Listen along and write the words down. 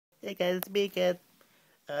Hey guys, it's me again.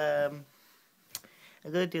 I'm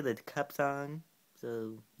gonna do the cup song.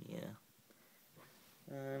 So yeah.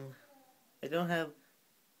 I don't have.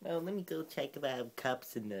 Well, let me go check if I have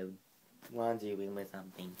cups in the laundry room or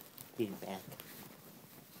something. Be back.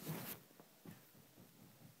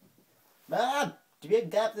 Mom, do you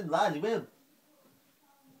have cups in the laundry room?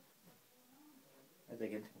 A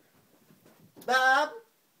second. Mom,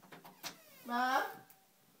 Mom,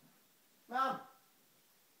 Mom.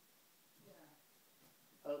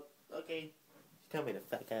 Oh, okay. Tell me to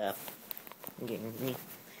fuck up. Okay,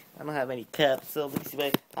 I don't have any cups, so let me see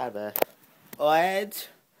if I have a orange,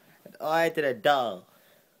 an orange and a doll.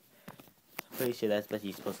 Pretty sure that's what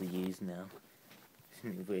you're supposed to use now. This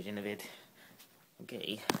new version of it.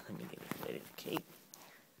 Okay, let me get it ready. Okay.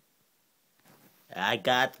 I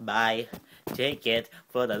got my ticket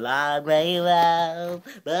for the long way round.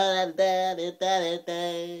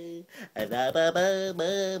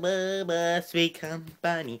 Sweet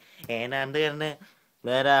company, and I'm gonna,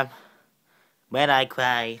 but when I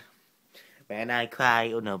cry,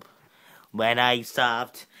 oh no, when I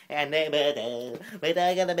soft, and when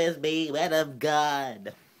I gonna miss me when I'm gone.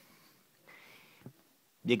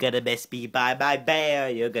 You're gonna miss me by my bear.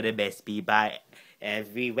 You're gonna miss me by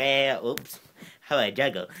everywhere. Oops. How I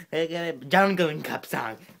juggle. Jungle and cup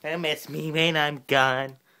song. Gonna miss me when I'm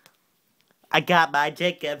gone. I got my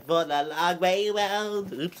ticket for the long way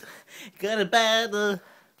round. Oops. Gonna battle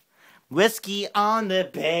whiskey on the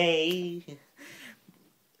bay.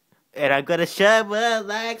 And I'm gonna shovel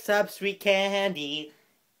like some sweet candy.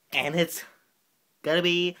 And it's gonna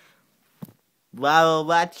be, well,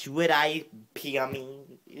 what would I pee on me?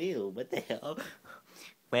 Ew, what the hell?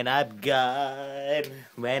 When I'm gone,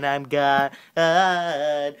 when I'm gone,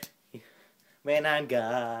 when I'm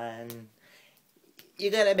gone,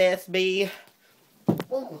 you're gonna miss me.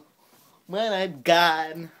 When I'm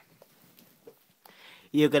gone,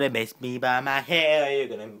 you're gonna miss me by my hair. You're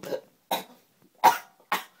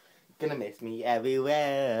gonna miss me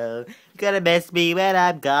everywhere. You're gonna miss me when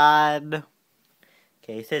I'm gone.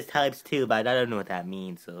 Okay, it says times 2, but I don't know what that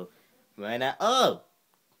means. So when no.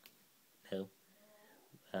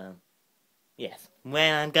 Yes.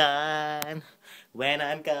 When I'm gone,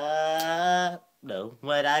 no,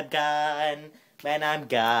 when I'm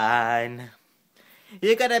gone,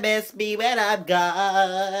 you're gonna miss me when I'm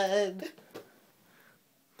gone.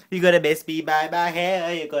 You're gonna miss me by my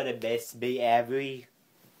hair, you're gonna miss me everywhere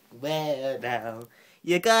now.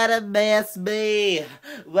 You're gonna miss me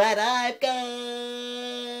when I'm gone.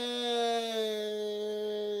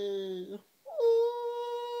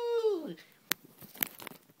 Ooh.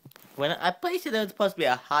 When I placed it, there was supposed to be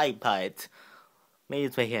a high part. Maybe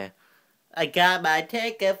it's right here. I got my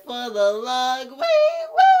ticket for the long way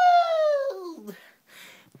round.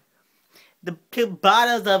 The 2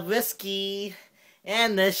 bottles of whiskey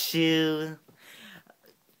and the shoe.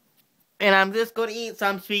 And I'm just gonna eat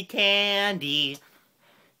some sweet candy.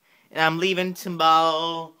 And I'm leaving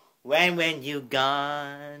tomorrow when you're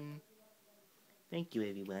gone. Thank you,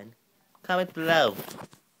 everyone. Comment below.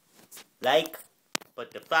 Like,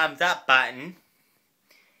 put the thumbs up button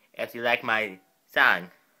if you like my song.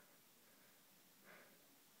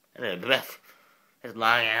 That's a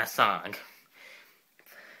long ass song.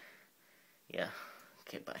 Yeah.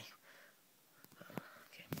 Okay, bye.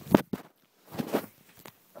 Okay.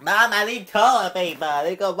 Mom, I need toilet paper.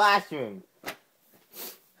 Let's go washroom.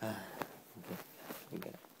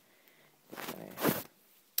 Okay.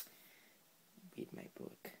 Read my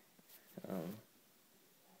book.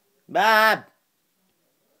 Mom!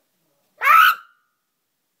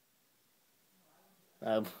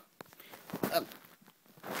 Oh,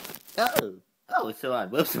 so on.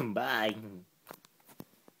 Whoops, bye.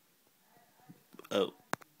 Oh,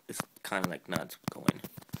 it's kind of like not going.